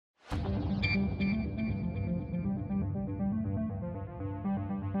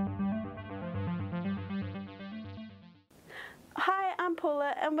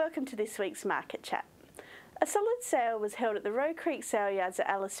Paula and welcome to this week's Market Chat. A solid sale was held at the Roe Creek sale yards at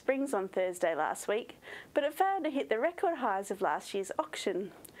Alice Springs on Thursday last week, but it failed to hit the record highs of last year's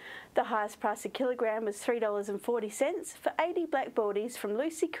auction. The highest price a kilogram was $3.40 for 80 black baldies from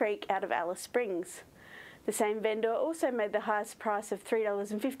Lucy Creek out of Alice Springs. The same vendor also made the highest price of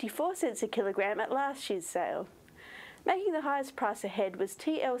 $3.54 a kilogram at last year's sale. Making the highest price ahead was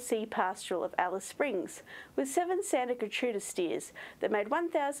TLC Pastoral of Alice Springs, with 7 Santa Gertruda steers that made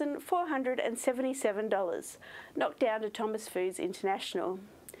 $1,477, knocked down to Thomas Foods International.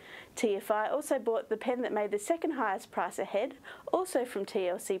 TFI also bought the pen that made the second highest price ahead, also from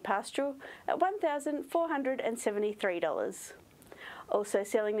TLC Pastoral, at $1,473. Also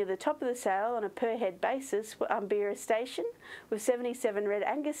selling near the top of the sale on a per head basis were Umbira Station with 77 Red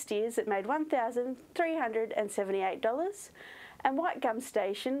Angus steers that made $1,378 and White Gum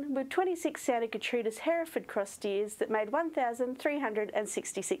Station with 26 Santa Gertrudis Hereford Cross steers that made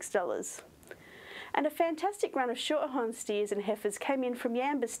 $1,366. And a fantastic run of shorthorn steers and heifers came in from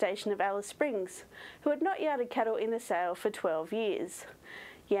Yamba Station of Alice Springs, who had not yarded cattle in the sale for 12 years.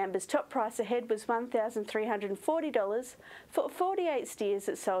 Yamba's top price ahead was $1,340 for 48 steers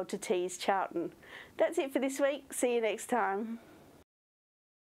that sold to Tees Charlton. That's it for this week. See you next time.